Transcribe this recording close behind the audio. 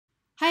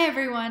Hi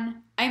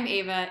everyone, I'm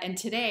Ava, and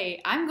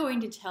today I'm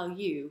going to tell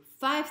you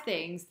 5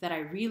 things that I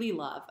really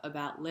love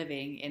about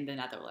living in the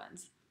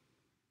Netherlands.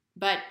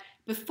 But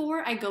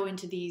before I go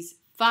into these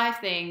 5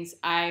 things,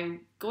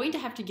 I'm going to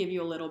have to give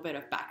you a little bit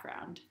of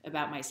background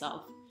about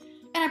myself.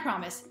 And I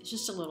promise, it's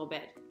just a little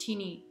bit,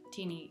 teeny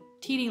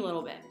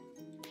little bit.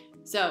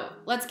 So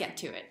let's get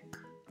to it.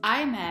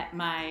 I met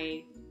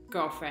my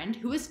girlfriend,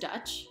 who is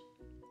Dutch,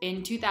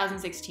 in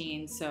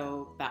 2016,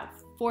 so about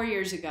 4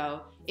 years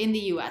ago, in the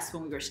US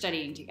when we were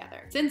studying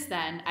together. Since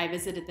then, I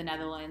visited the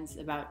Netherlands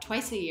about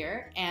twice a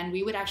year, and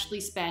we would actually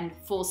spend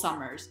full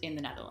summers in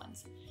the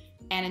Netherlands.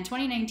 And in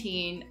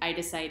 2019, I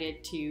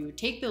decided to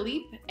take the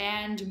leap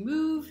and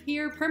move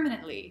here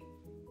permanently.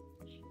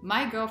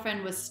 My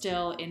girlfriend was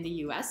still in the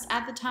US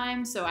at the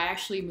time, so I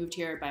actually moved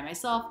here by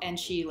myself, and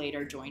she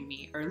later joined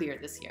me earlier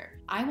this year.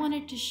 I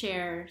wanted to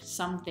share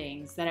some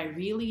things that I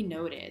really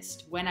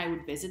noticed when I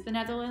would visit the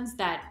Netherlands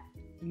that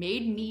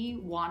made me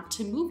want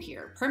to move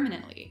here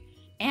permanently.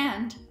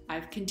 And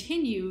I've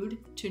continued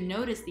to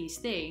notice these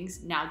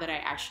things now that I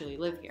actually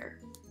live here.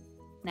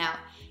 Now,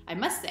 I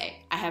must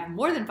say, I have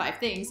more than 5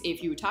 things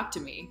if you talk to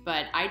me,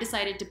 but I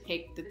decided to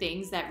pick the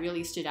things that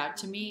really stood out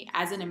to me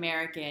as an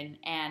American,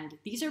 and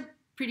these are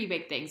pretty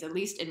big things, at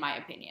least in my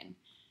opinion.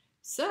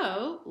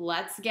 So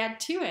let's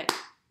get to it.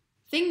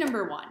 Thing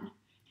number 1.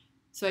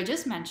 So I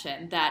just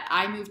mentioned that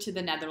I moved to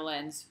the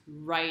Netherlands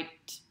right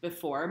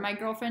before my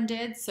girlfriend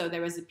did, so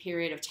there was a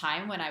period of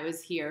time when I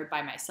was here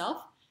by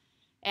myself.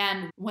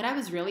 And what I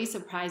was really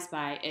surprised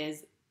by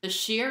is the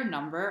sheer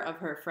number of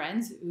her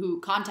friends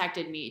who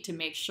contacted me to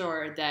make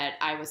sure that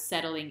I was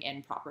settling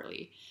in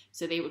properly.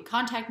 So they would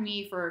contact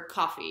me for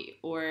coffee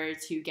or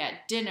to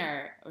get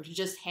dinner or to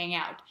just hang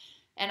out.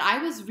 And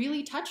I was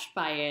really touched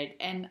by it.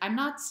 And I'm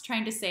not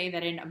trying to say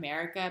that in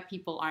America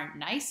people aren't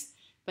nice,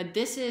 but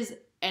this is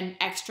an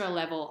extra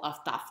level of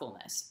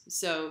thoughtfulness.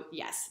 So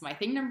yes, my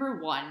thing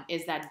number 1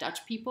 is that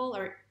Dutch people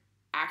are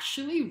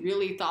actually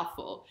really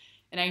thoughtful.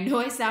 And I know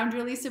I sound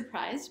really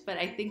surprised, but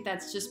I think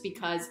that's just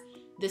because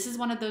this is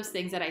one of those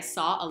things that I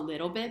saw a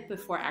little bit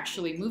before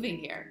actually moving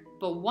here.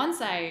 But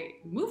once I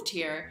moved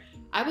here,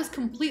 I was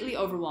completely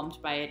overwhelmed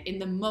by it in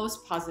the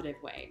most positive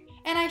way.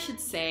 And I should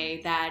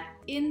say that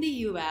in the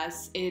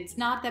US, it's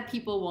not that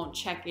people won't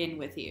check in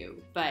with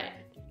you, but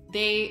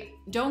they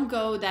don't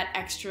go that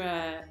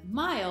extra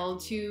mile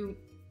to,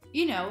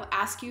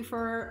 ask you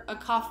for a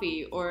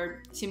coffee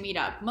or to meet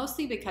up,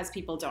 mostly because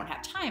people don't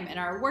have time and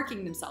are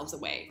working themselves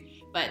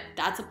away. But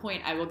that's a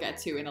point I will get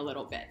to in a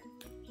little bit.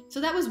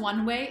 So that was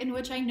one way in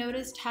which I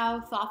noticed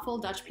how thoughtful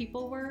Dutch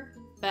people were.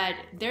 But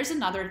there's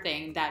another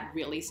thing that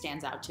really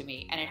stands out to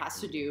me, and it has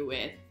to do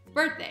with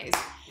birthdays.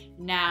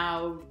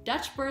 Now,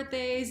 Dutch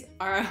birthdays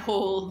are a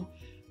whole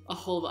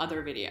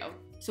other video.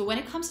 So when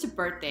it comes to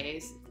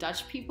birthdays,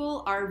 Dutch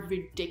people are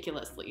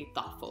ridiculously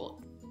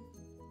thoughtful.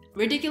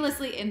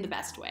 Ridiculously in the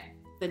best way.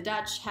 The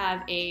Dutch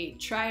have a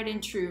tried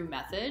and true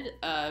method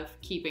of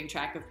keeping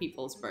track of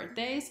people's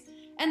birthdays,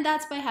 and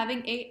that's by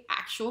having an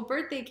actual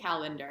birthday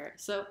calendar.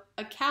 So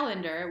a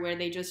calendar where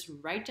they just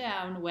write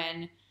down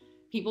when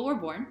people were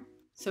born.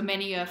 So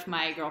many of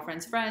my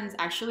girlfriend's friends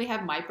actually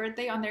have my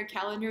birthday on their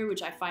calendar,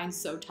 which I find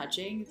so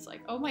touching. It's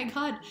like, oh my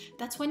God,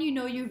 that's when you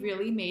know you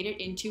really made it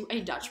into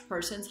a Dutch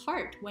person's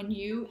heart, when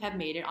you have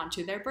made it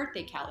onto their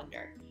birthday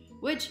calendar,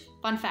 which,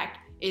 fun fact,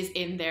 is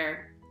in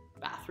their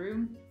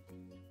bathroom.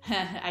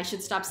 I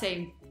should stop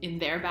saying in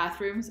their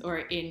bathrooms or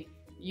in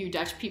you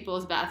Dutch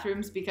people's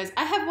bathrooms, because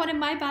I have one in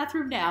my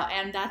bathroom now,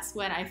 and that's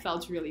when I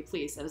felt really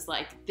pleased. I was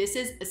like, this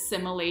is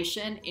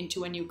assimilation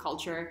into a new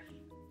culture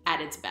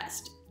at its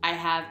best. I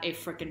have a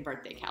frickin'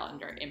 birthday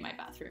calendar in my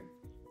bathroom.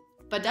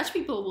 But Dutch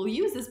people will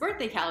use this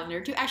birthday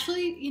calendar to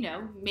actually,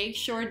 make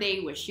sure they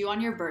wish you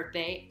on your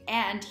birthday,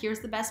 and here's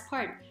the best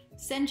part,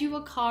 send you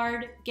a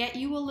card, get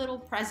you a little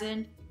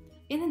present.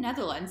 In the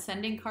Netherlands,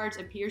 sending cards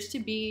appears to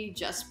be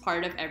just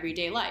part of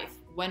everyday life.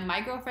 When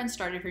my girlfriend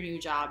started her new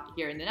job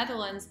here in the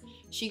Netherlands,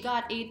 she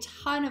got a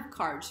ton of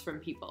cards from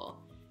people.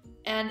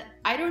 And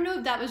I don't know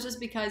if that was just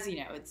because,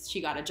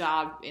 she got a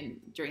job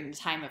during the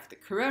time of the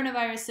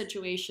coronavirus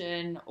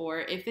situation, or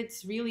if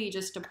it's really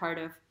just a part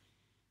of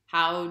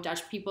how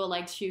Dutch people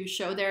like to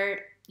show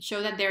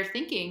that they're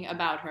thinking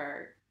about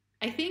her.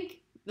 I think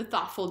the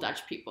thoughtful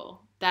Dutch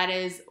people, that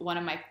is one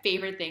of my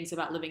favorite things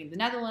about living in the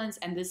Netherlands,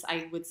 and this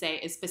I would say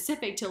is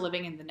specific to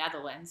living in the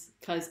Netherlands,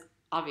 because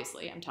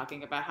obviously I'm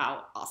talking about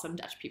how awesome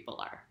Dutch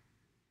people are.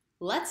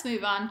 Let's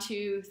move on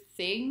to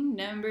thing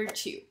number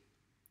 2,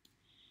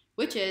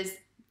 which is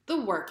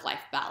the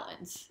work-life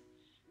balance.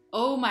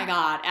 Oh my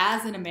God,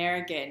 as an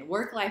American,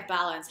 work-life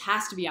balance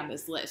has to be on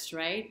this list,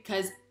 right?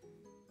 Because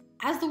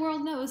as the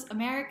world knows,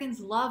 Americans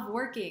love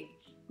working.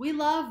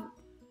 I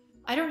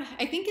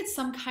think it's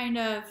some kind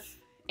of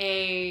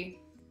a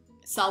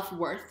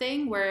self-worth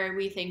thing where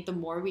we think the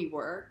more we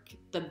work,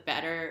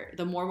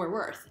 the more we're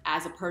worth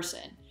as a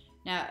person.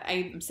 Now,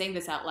 I'm saying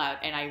this out loud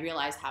and I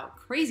realize how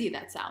crazy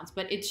that sounds,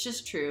 but it's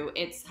just true.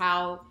 It's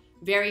how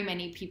very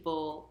many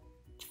people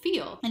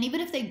feel. And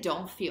even if they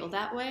don't feel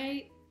that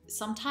way,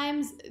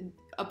 sometimes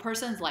a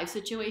person's life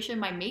situation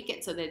might make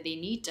it so that they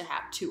need to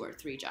have 2 or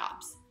 3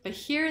 jobs. But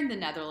here in the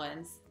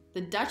Netherlands,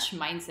 the Dutch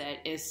mindset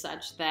is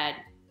such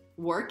that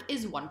work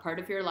is one part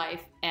of your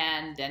life,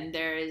 and then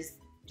there is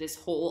this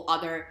whole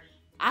other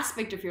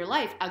aspect of your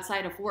life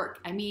outside of work.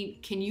 I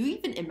mean, can you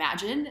even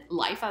imagine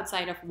life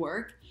outside of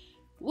work?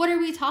 What are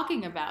we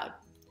talking about?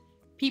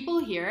 People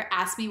here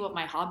ask me what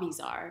my hobbies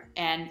are,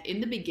 and in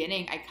the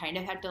beginning, I kind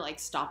of had to like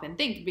stop and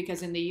think,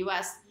 because in the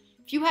US,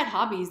 if you had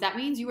hobbies, that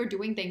means you were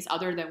doing things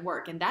other than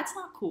work, and that's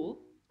not cool.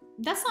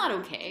 That's not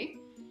okay.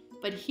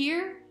 But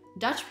here,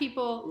 Dutch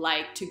people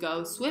like to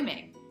go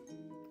swimming,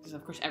 because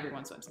of course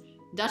everyone swims.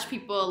 Dutch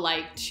people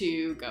like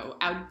to go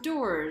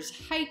outdoors,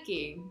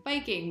 hiking,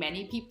 biking.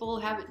 Many people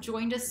have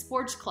joined a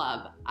sports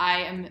club.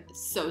 I am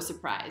so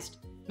surprised.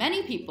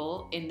 Many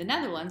people in the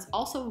Netherlands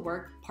also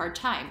work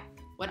part-time.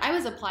 When I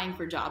was applying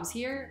for jobs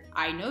here,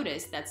 I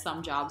noticed that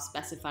some jobs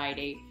specified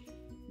a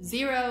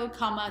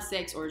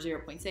 0,6 or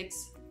 0.6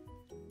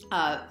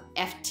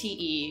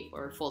 FTE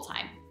or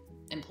full-time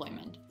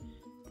employment.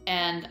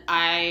 And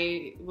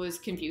I was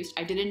confused.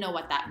 I didn't know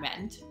what that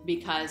meant,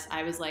 because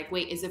I was like,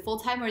 wait, is it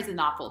full-time or is it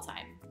not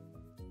full-time?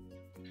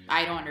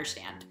 I don't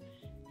understand.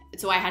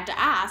 So I had to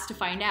ask to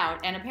find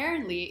out. And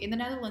apparently in the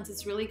Netherlands,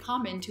 it's really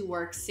common to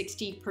work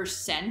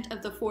 60%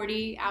 of the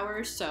 40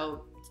 hours.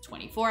 So it's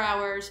 24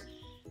 hours,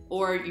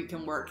 or you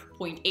can work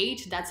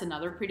 0.8. That's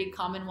another pretty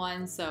common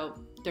one.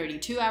 So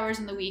 32 hours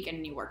in the week,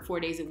 and you work 4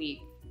 days a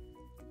week.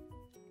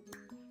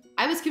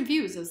 I was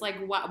confused. I was like,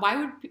 why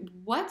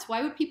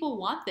would people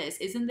want this?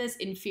 Isn't this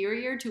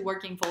inferior to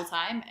working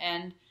full-time?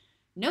 And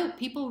no,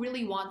 people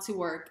really want to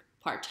work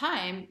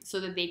part-time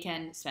so that they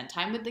can spend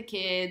time with the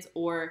kids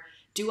or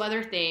do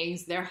other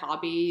things, their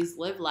hobbies,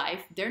 live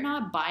life. They're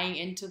not buying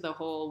into the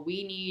whole,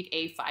 we need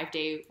a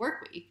 5-day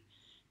work week.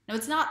 No,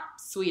 it's not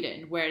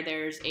Sweden where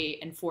there's a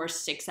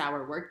enforced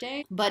 6-hour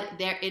workday, but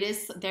there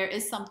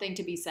is something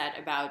to be said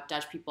about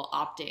Dutch people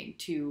opting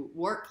to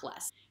work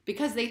less,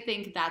 because they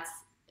think that's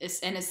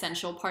an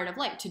essential part of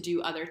life, to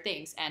do other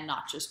things and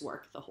not just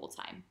work the whole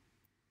time.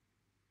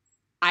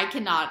 I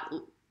cannot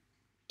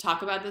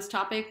talk about this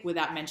topic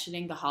without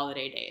mentioning the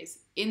holiday days.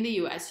 In the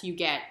US, you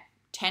get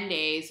 10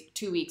 days,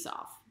 2 weeks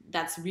off.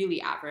 That's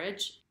really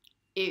average.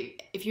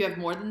 If you have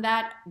more than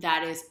that,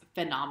 that is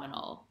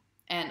phenomenal.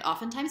 And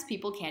oftentimes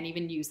people can't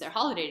even use their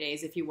holiday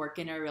days if you work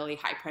in a really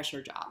high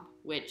pressure job,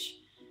 which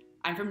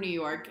I'm from New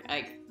York,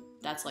 like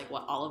that's like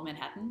what, all of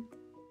Manhattan?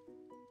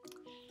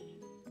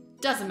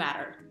 Doesn't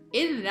matter.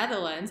 In the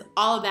Netherlands,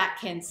 all of that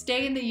can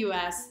stay in the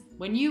US.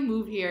 When you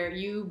move here,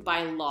 you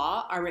by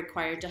law are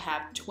required to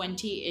have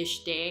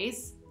 20-ish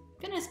days.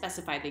 I'm gonna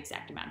specify the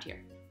exact amount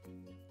here.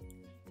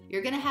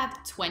 You're gonna have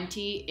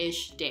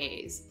 20-ish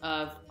days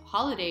of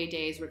holiday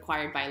days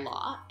required by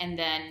law, and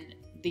then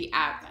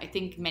I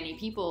think many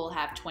people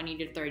have 20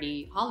 to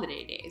 30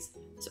 holiday days.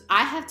 So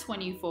I have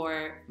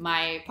 24,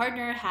 my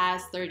partner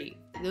has 30.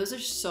 Those are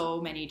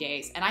so many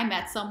days. And I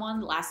met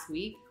someone last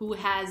week who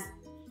has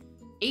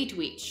 8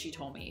 weeks, she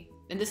told me.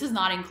 And this is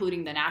not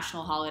including the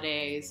national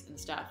holidays and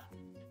stuff.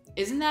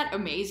 Isn't that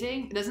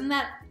amazing? Doesn't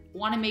that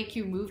want to make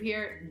you move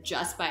here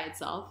just by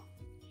itself?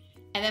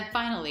 And then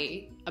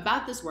finally,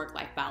 about this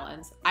work-life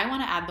balance, I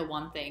want to add the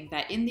one thing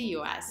that in the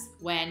US,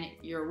 when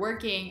you're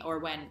working, or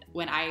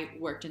when I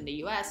worked in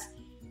the US,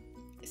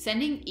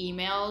 sending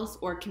emails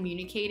or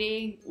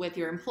communicating with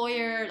your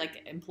employer,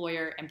 like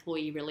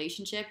employer-employee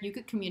relationship, you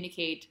could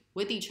communicate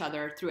with each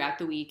other throughout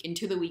the week,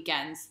 into the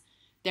weekends.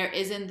 There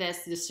isn't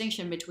this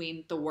distinction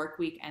between the work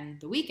week and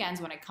the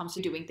weekends when it comes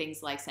to doing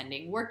things like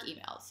sending work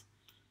emails.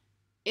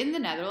 In the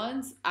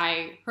Netherlands,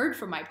 I heard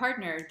from my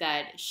partner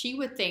that she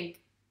would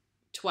think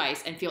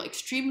twice and feel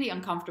extremely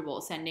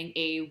uncomfortable sending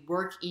a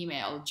work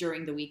email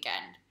during the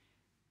weekend.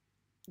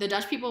 The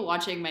Dutch people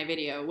watching my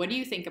video, what do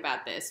you think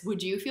about this?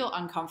 Would you feel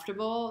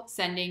uncomfortable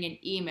sending an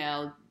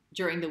email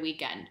during the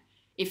weekend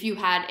if you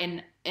had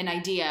an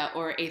idea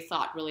or a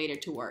thought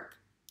related to work?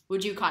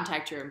 Would you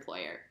contact your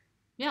employer?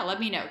 Yeah, let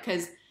me know,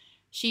 because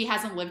she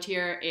hasn't lived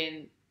here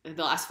in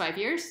the last 5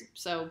 years,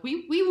 so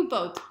we would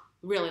both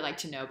really like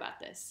to know about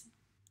this.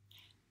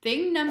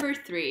 Thing number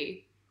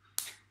 3.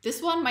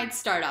 This one might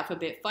start off a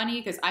bit funny,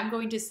 because I'm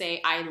going to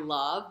say I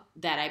love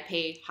that I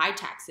pay high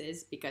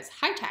taxes, because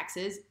high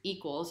taxes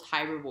equals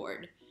high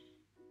reward.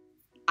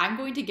 I'm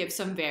going to give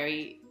some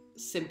very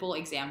simple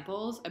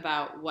examples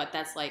about what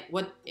that's like,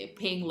 what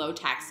paying low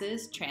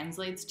taxes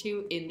translates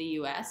to in the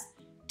US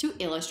to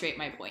illustrate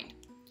my point.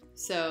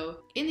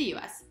 So in the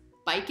US,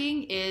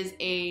 biking is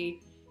a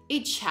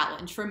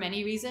challenge for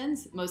many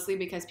reasons, mostly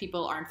because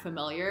people aren't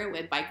familiar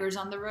with bikers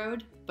on the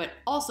road, but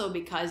also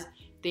because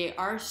there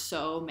are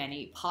so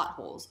many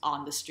potholes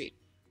on the street.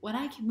 When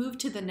I moved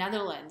to the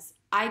Netherlands,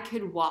 I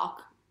could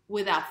walk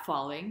without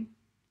falling.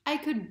 I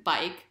could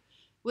bike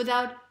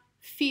without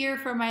fear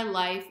for my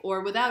life,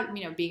 or without,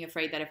 being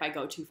afraid that if I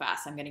go too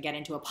fast, I'm gonna get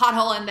into a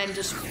pothole and then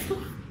just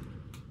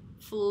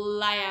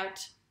fly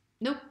out.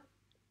 Nope.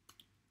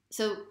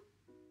 So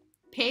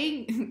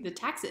paying the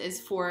taxes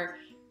for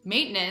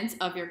maintenance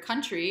of your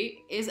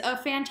country is a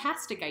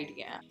fantastic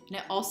idea. And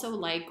I also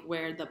like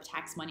where the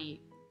tax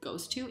money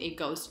goes to. It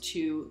goes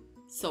to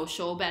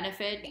social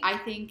benefit. I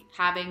think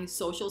having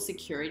social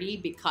security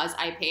because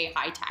I pay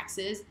high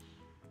taxes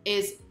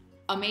is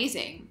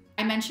amazing.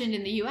 I mentioned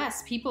in the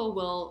US, people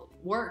will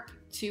work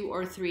 2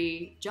 or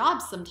 3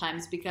 jobs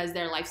sometimes because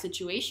their life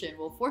situation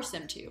will force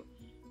them to.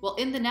 Well,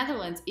 in the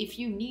Netherlands, if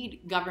you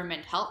need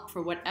government help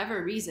for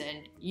whatever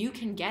reason, you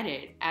can get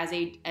it as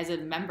a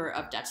member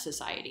of Dutch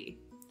society.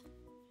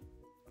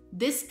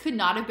 This could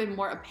not have been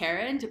more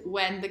apparent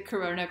when the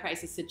corona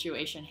crisis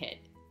situation hit.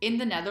 In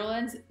the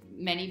Netherlands,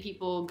 many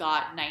people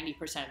got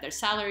 90% of their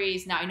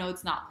salaries. Now, I know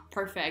it's not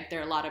perfect. There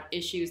are a lot of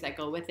issues that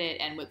go with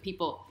it and with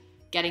people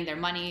getting their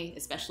money,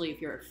 especially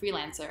if you're a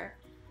freelancer.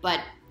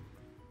 But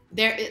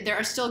there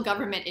are still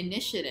government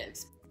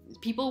initiatives.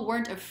 People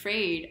weren't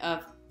afraid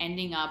of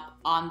ending up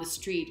on the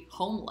street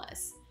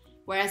homeless.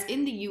 Whereas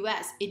in the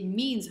US, it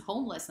means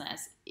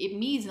homelessness. It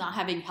means not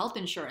having health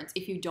insurance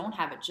if you don't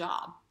have a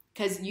job,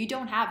 because you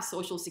don't have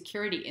Social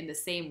Security in the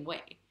same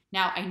way.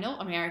 Now, I know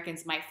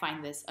Americans might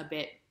find this a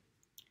bit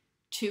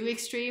too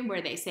extreme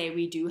where they say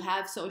we do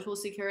have Social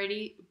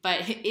Security,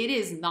 but it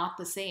is not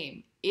the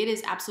same. It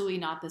is absolutely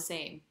not the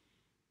same.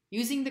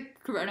 Using the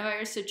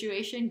coronavirus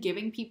situation,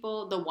 giving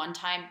people the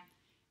one-time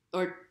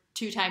or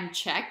two-time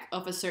check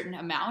of a certain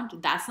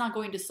amount, that's not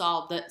going to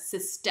solve the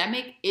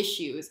systemic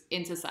issues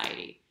in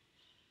society.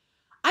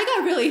 I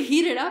got really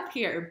heated up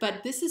here,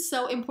 but this is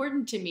so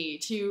important to me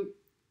to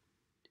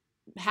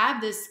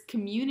have this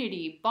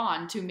community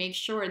bond to make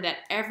sure that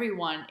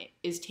everyone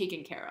is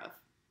taken care of.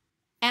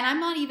 And I'm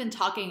not even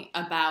talking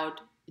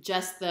about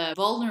just the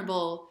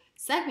vulnerable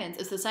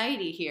segments of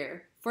society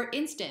here. For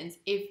instance,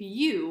 if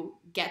you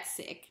get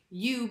sick,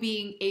 you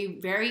being a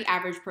very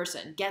average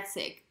person get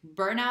sick,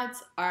 burnouts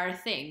are a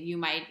thing. You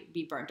might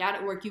be burnt out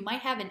at work, you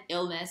might have an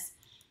illness,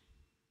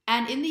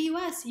 and in the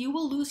US, you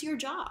will lose your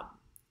job.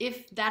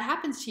 If that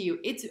happens to you,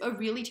 it's a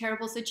really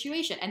terrible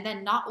situation. And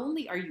then not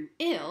only are you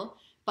ill,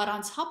 but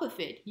on top of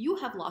it, you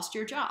have lost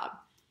your job.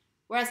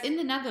 Whereas in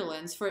the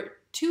Netherlands, for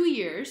 2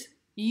 years,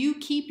 you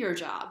keep your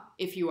job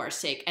if you are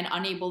sick and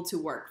unable to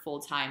work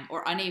full-time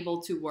or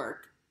unable to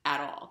work at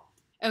all.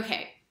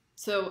 Okay,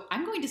 so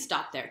I'm going to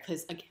stop there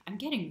because I'm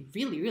getting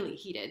really, really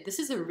heated. This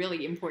is a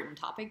really important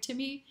topic to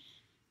me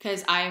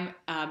because I'm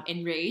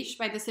enraged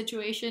by the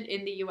situation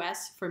in the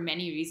US for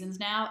many reasons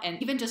now.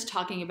 And even just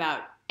talking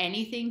about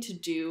anything to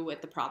do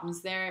with the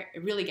problems there,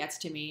 it really gets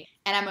to me.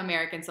 And I'm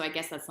American, so I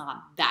guess that's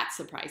not that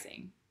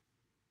surprising.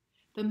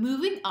 But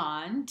moving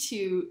on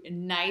to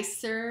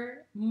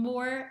nicer,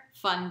 more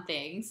fun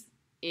things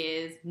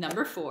is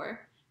number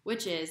 4,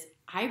 which is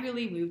I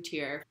really moved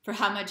here for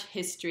how much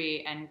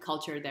history and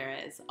culture there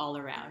is all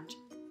around.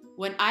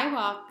 When I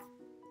walk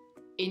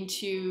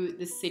into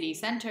the city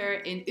center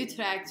in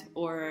Utrecht,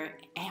 or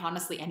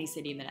honestly any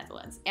city in the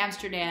Netherlands,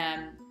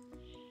 Amsterdam,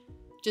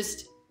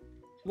 just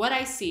what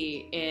I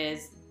see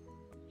is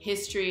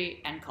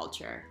history and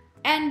culture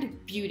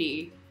and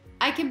beauty.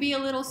 I can be a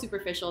little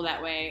superficial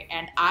that way,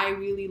 and I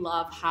really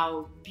love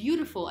how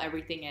beautiful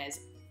everything is.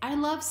 I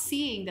love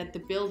seeing that the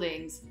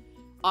buildings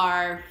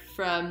are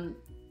from,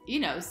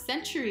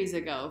 centuries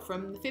ago,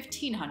 from the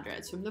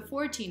 1500s, from the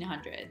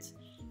 1400s.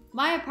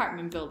 My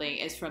apartment building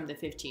is from the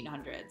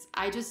 1500s.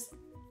 I just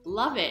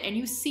love it, and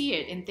you see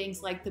it in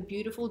things like the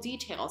beautiful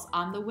details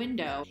on the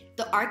window,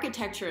 the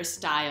architecture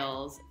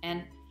styles,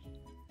 and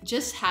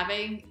just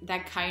having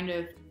that kind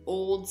of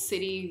old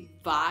city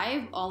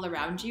vibe all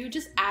around you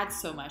just adds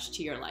so much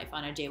to your life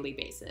on a daily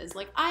basis.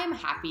 Like, I'm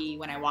happy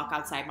when I walk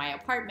outside my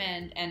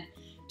apartment and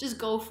just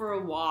go for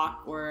a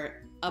walk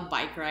or a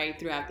bike ride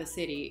throughout the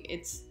city.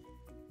 It's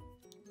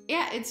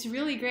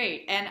really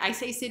great. And I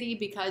say city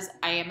because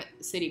I am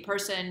a city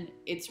person.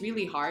 It's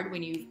really hard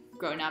when you've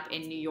grown up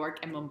in New York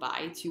and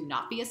Mumbai to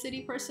not be a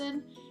city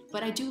person.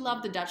 But I do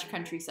love the Dutch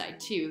countryside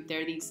too.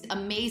 There are these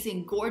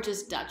amazing,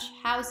 gorgeous Dutch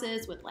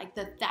houses with like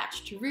the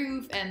thatched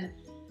roof and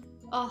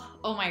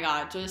oh my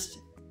God,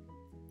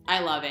 I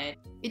love it.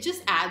 It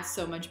just adds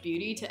so much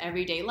beauty to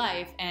everyday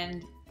life,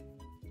 and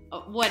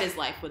what is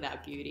life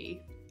without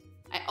beauty?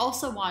 I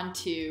also want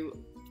to,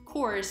 of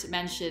course,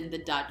 mention the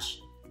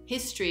Dutch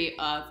history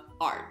of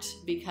art,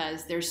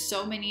 because there's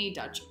so many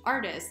Dutch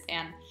artists,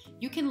 and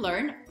you can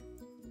learn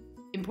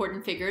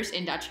important figures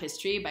in Dutch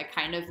history by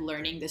kind of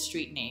learning the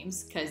street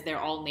names, because they're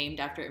all named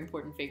after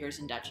important figures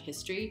in Dutch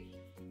history.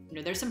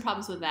 There's some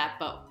problems with that,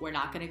 but we're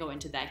not going to go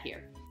into that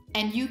here.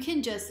 And you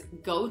can just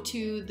go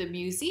to the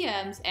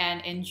museums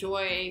and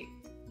enjoy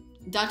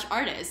Dutch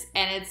artists.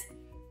 And it's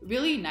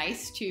really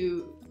nice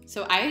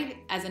so I,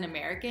 as an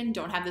American,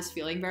 don't have this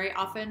feeling very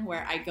often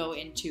where I go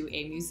into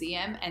a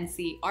museum and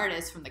see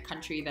artists from the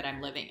country that I'm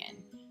living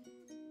in.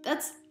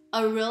 That's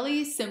a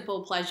really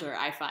simple pleasure,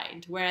 I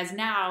find. Whereas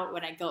now,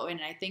 when I go in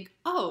and I think,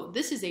 oh,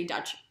 this is a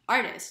Dutch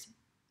artist,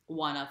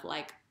 one of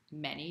like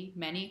many,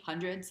 many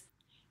hundreds.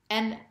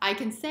 And I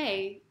can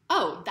say,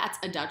 oh, that's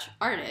a Dutch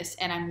artist,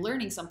 and I'm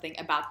learning something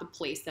about the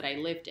place that I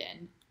lived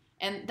in.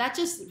 And that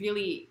just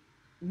really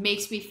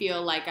makes me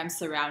feel like I'm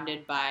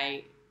surrounded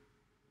by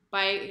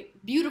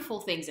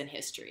beautiful things in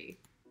history.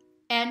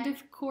 And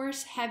of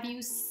course, have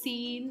you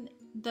seen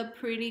the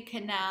pretty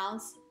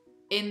canals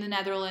in the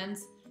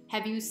Netherlands?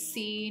 Have you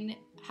seen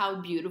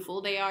how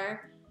beautiful they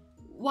are?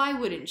 Why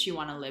wouldn't you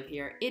want to live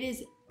here? It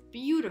is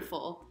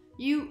beautiful.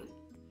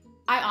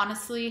 I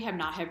honestly have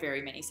not had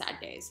very many sad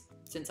days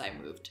since I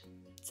moved.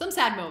 Some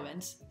sad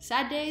moments.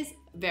 Sad days,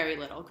 very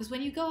little. Because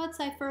when you go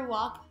outside for a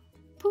walk,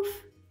 poof,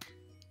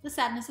 the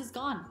sadness is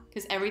gone.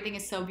 Because everything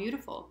is so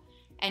beautiful.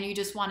 And you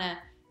just want to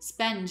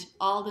spend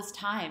all this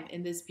time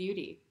in this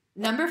beauty.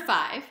 Number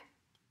 5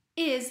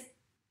 is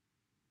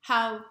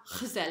how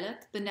gezellig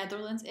the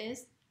Netherlands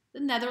is. The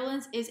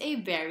Netherlands is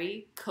a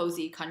very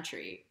cozy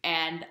country.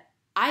 And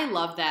I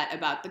love that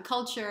about the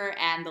culture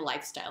and the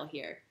lifestyle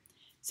here.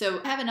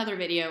 So I have another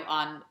video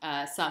on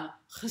some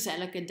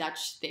gezellige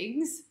Dutch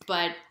things,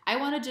 but I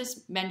want to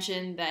just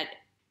mention that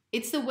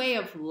it's the way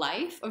of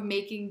life of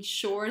making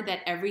sure that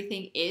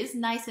everything is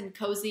nice and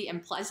cozy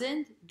and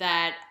pleasant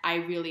that I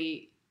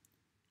really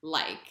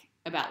like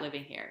about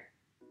living here.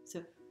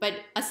 But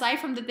aside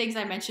from the things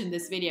I mentioned in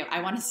this video,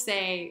 I want to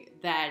say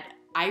that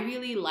I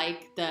really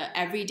like the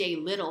everyday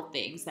little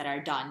things that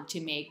are done to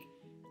make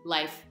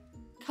life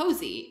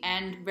cozy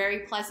and very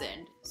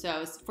pleasant.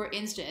 So for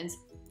instance,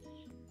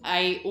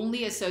 I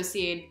only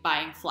associate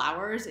buying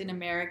flowers in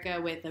America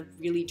with a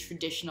really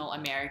traditional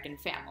American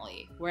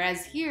family.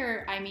 Whereas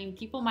here, I mean,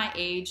 people my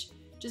age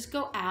just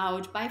go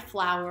out, buy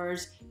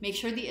flowers, make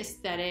sure the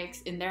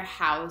aesthetics in their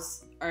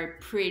house are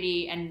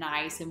pretty and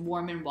nice and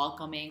warm and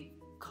welcoming,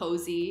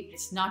 cozy.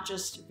 It's not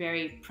just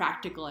very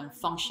practical and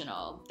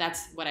functional.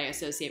 That's what I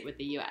associate with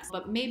the US.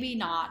 But maybe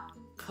not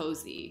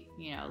cozy,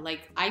 you know,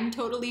 like I'm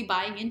totally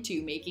buying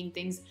into making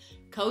things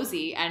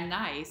cozy and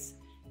nice.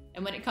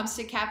 And when it comes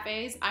to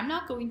cafes, I'm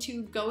not going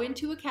to go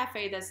into a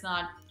cafe that's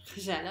not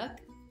gezellig.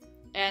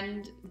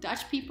 And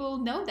Dutch people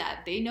know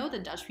that. They know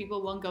that Dutch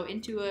people won't go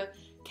into a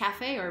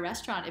cafe or a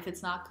restaurant if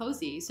it's not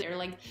cozy. So there are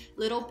like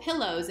little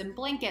pillows and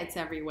blankets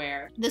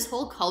everywhere. This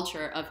whole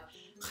culture of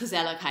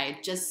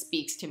gezelligheid just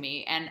speaks to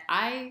me. And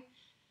I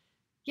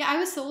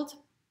was sold.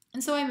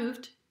 And so I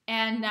moved.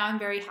 And now I'm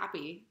very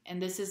happy.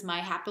 And this is my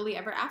happily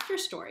ever after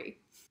story.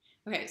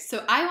 Okay,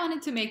 so I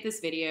wanted to make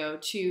this video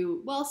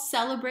to, well,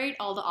 celebrate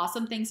all the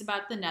awesome things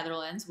about the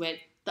Netherlands with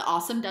the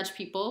awesome Dutch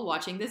people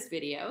watching this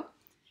video.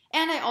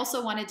 And I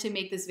also wanted to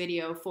make this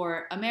video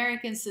for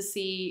Americans to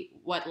see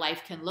what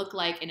life can look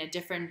like in a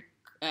different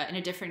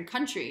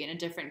country, in a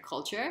different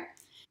culture.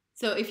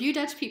 So if you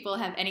Dutch people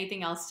have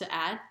anything else to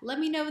add, let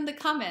me know in the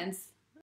comments.